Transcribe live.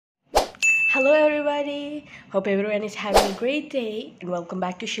Hello everybody, hope everyone is having a great day and welcome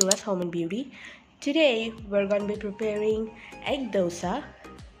back to Sheila's Home and Beauty. Today we're going to be preparing egg dosa.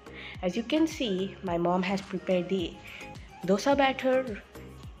 As you can see, my mom has prepared the dosa batter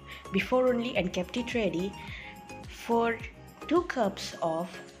before only and kept it ready. For 2 cups of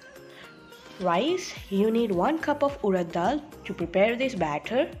rice, you need 1 cup of urad dal to prepare this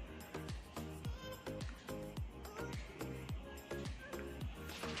batter.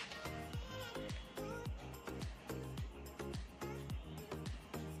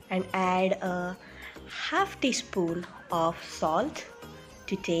 And add a half teaspoon of salt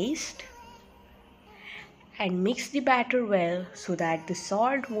to taste and mix the batter well so that the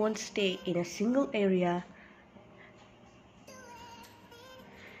salt won't stay in a single area.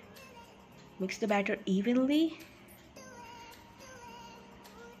 Mix the batter evenly.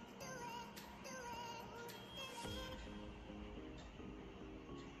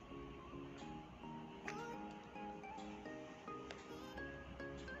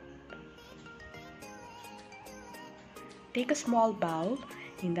 Take a small bowl.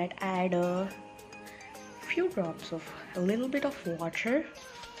 In that add a few drops of a little bit of water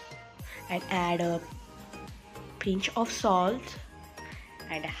and add a pinch of salt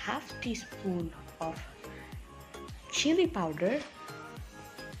and a half teaspoon of chili powder.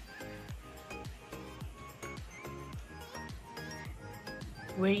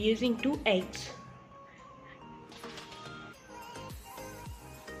 We're using 2 eggs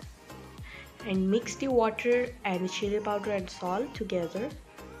and mix the water and the chili powder and salt together,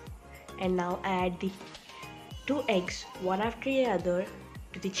 and now add the 2 eggs one after the other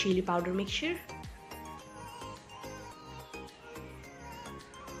to the chili powder mixture.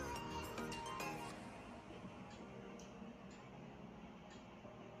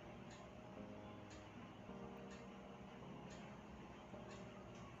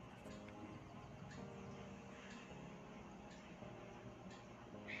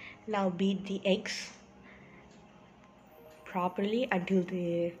 Now beat the eggs properly until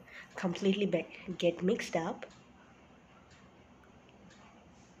they completely get mixed up.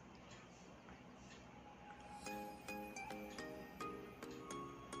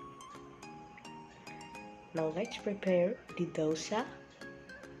 Now let's prepare the dosa.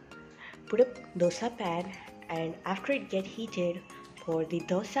 Put a dosa pan, and after it get heated, pour the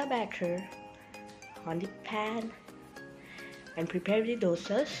dosa batter on the pan and prepare the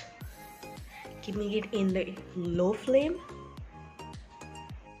dosas, keeping it in the low flame.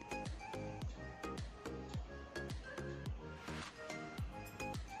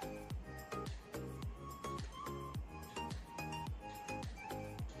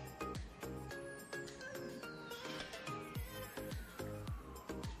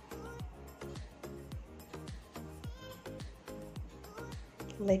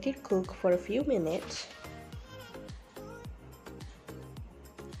 Let it cook for a few minutes.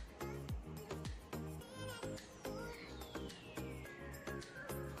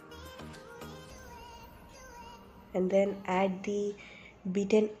 And then add the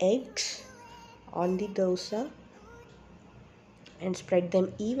beaten eggs on the dosa and spread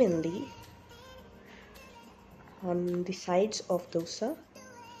them evenly on the sides of dosa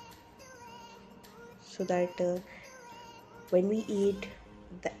so that when we eat,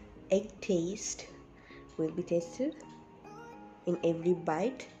 the egg taste will be tasted in every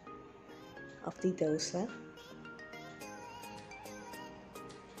bite of the dosa.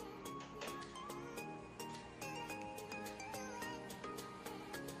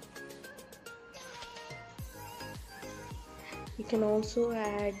 You can also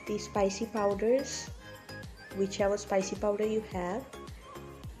add the spicy powders, whichever spicy powder you have,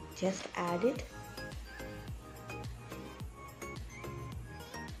 just add it.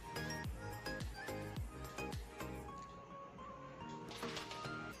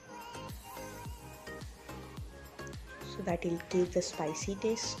 So that it'll give the spicy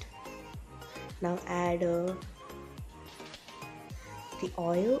taste. Now add the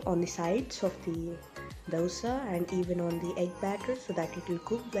oil on the sides of the dosa and even on the egg batter so that it will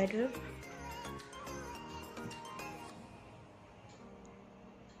cook better.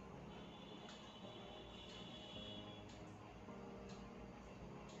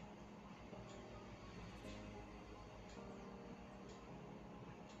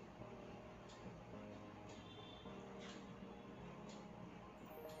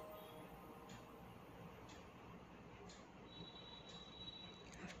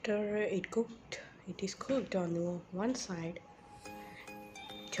 After it is cooked on the one side,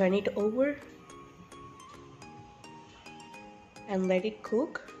 turn it over and let it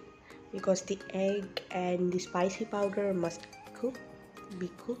cook, because the egg and the spicy powder must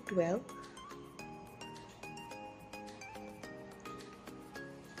be cooked well.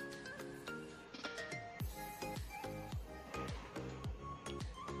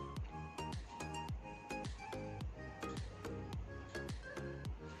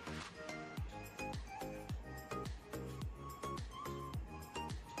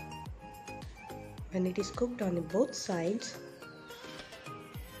 When it is cooked on both sides,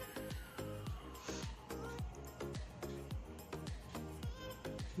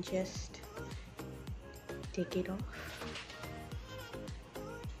 just take it off.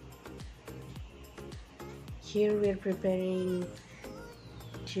 Here we are preparing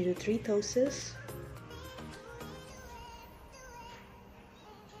 2 to 3 dosas.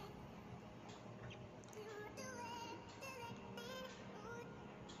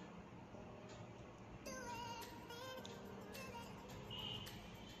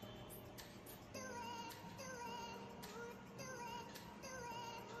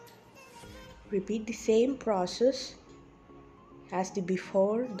 Repeat the same process as the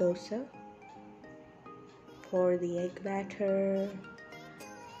before dosa. Pour the egg batter,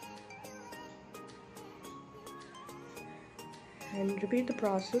 and repeat the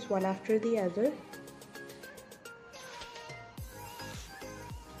process one after the other.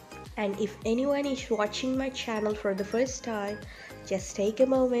 And if anyone is watching my channel for the first time, just take a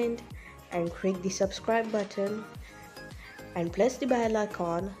moment and click the subscribe button and press the bell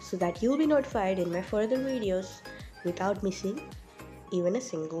icon so that you'll be notified in my further videos without missing even a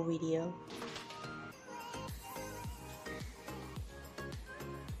single video.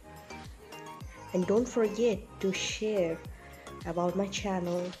 And don't forget to share about my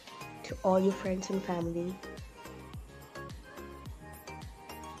channel to all your friends and family.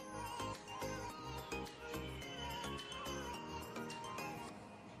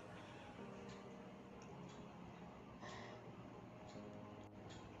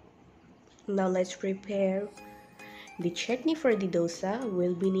 Now let's prepare the chutney for the dosa.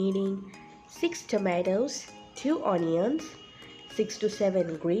 We'll be needing 6 tomatoes, 2 onions, 6 to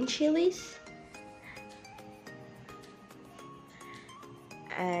 7 green chilies,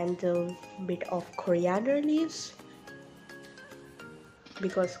 and a bit of coriander leaves,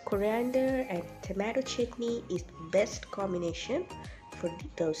 because coriander and tomato chutney is the best combination for the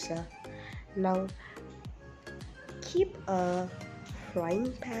dosa. Now keep a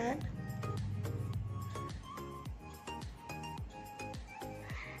frying pan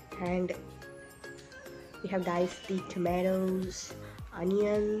and we have diced the tomatoes,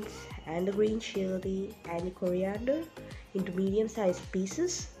 onions and the green chili and the coriander into medium-sized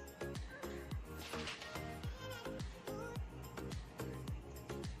pieces.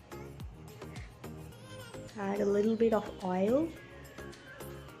 Add a little bit of oil.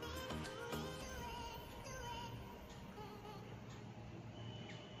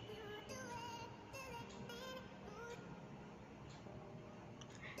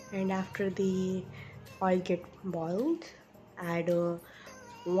 And after the oil get boiled, add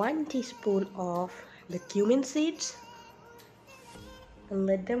 1 teaspoon of the cumin seeds and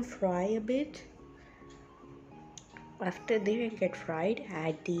let them fry a bit. After they get fried,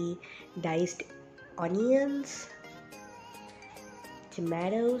 add the diced onions,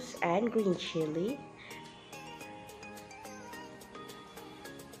 tomatoes and green chili.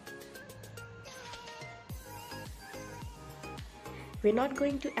 We're not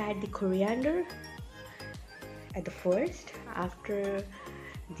going to add the coriander at the first. After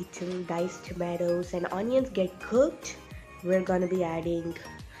the diced tomatoes and onions get cooked, we're gonna be adding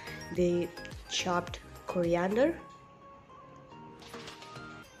the chopped coriander,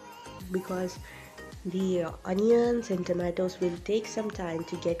 because the onions and tomatoes will take some time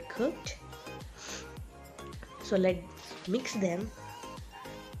to get cooked. So let's mix them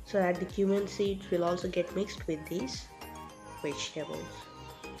so that the cumin seeds will also get mixed with these vegetables.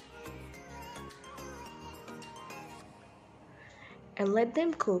 And let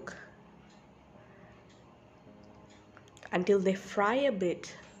them cook until they fry a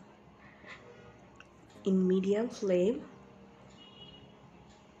bit in medium flame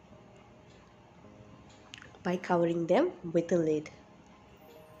by covering them with a lid.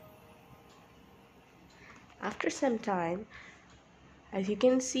 After some time, as you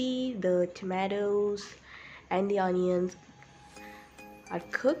can see, the tomatoes and the onions are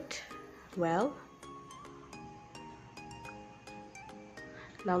cooked well.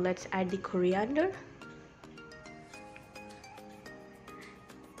 Now let's add the coriander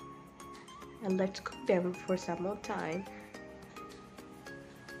and let's cook them for some more time.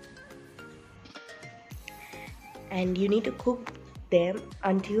 And you need to cook them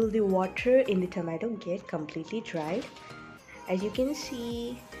until the water in the tomato get completely dried. As you can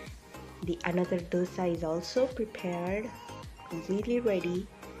see, the another dosa is also prepared, completely ready.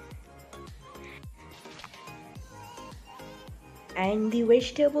 And the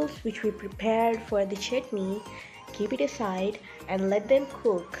vegetables which we prepared for the chutney, keep it aside and let them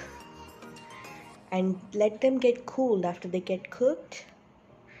cook. And let them get cooled. After they get cooked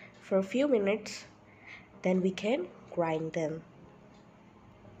for a few minutes, Then we can grind them.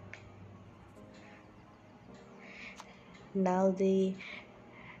 Now the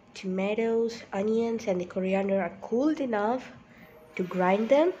tomatoes, onions and the coriander are cooled enough to grind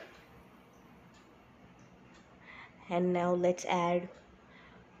them. And now let's add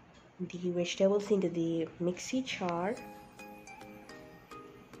the vegetables into the mixie jar.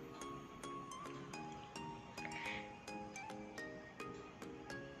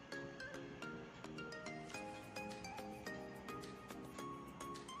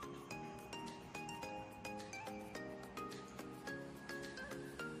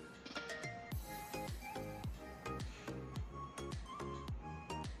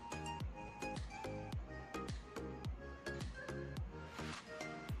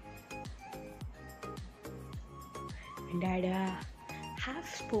 And add a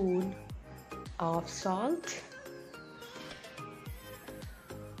half spoon of salt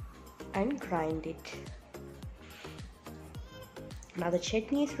and grind it. Now the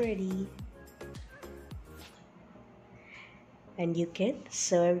chutney is ready and you can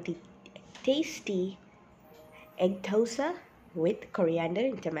serve the tasty egg dosa with coriander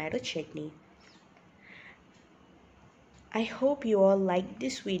and tomato chutney. I hope you all liked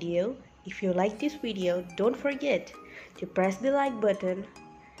this video. If you like this video, don't forget to press the like button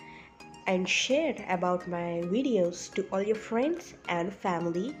and share about my videos to all your friends and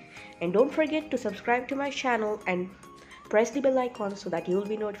family. And don't forget to subscribe to my channel and press the bell icon so that you will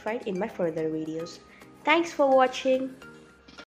be notified in my further videos. Thanks for watching.